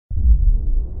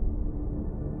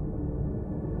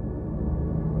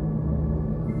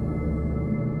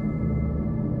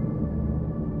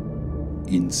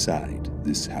inside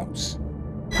this house.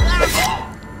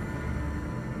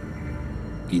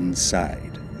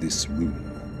 Inside this room.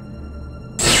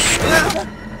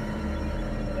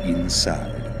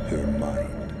 Inside her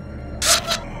mind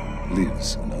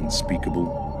lives an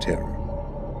unspeakable terror.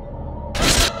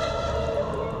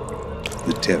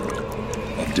 The Terror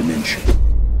of Dementia,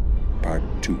 Part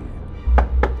 2.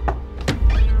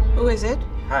 Who is it?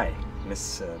 Hi,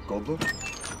 Miss Goldblum?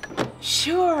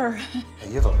 Sure. Hey,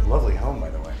 you have a lovely home, by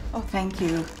the way. Oh, thank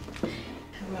you.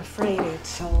 I'm afraid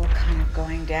it's all kind of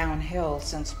going downhill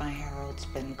since my Harold's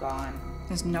been gone.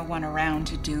 There's no one around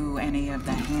to do any of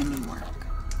the handiwork.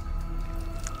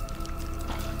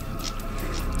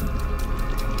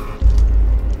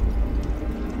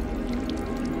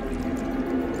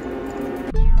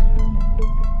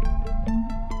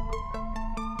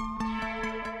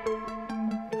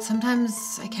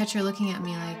 Sometimes I catch her looking at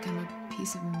me like I'm a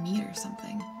piece of meat or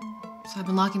something. So I've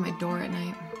been locking my door at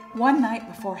night. One night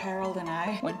before Harold and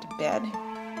I went to bed,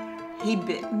 he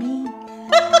bit me.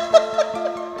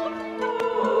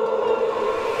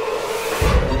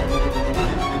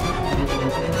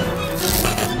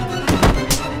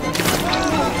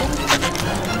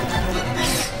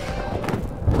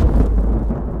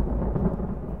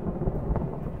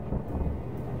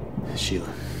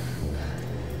 Sheila,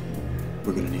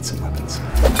 we're gonna need some weapons.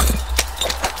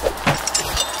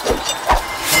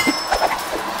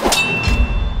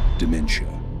 Dementia,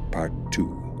 Part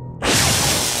 2.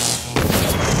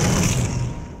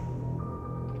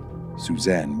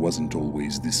 Suzanne wasn't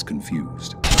always this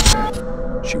confused.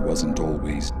 She wasn't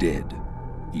always dead,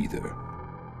 either.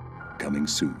 Coming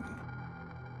soon.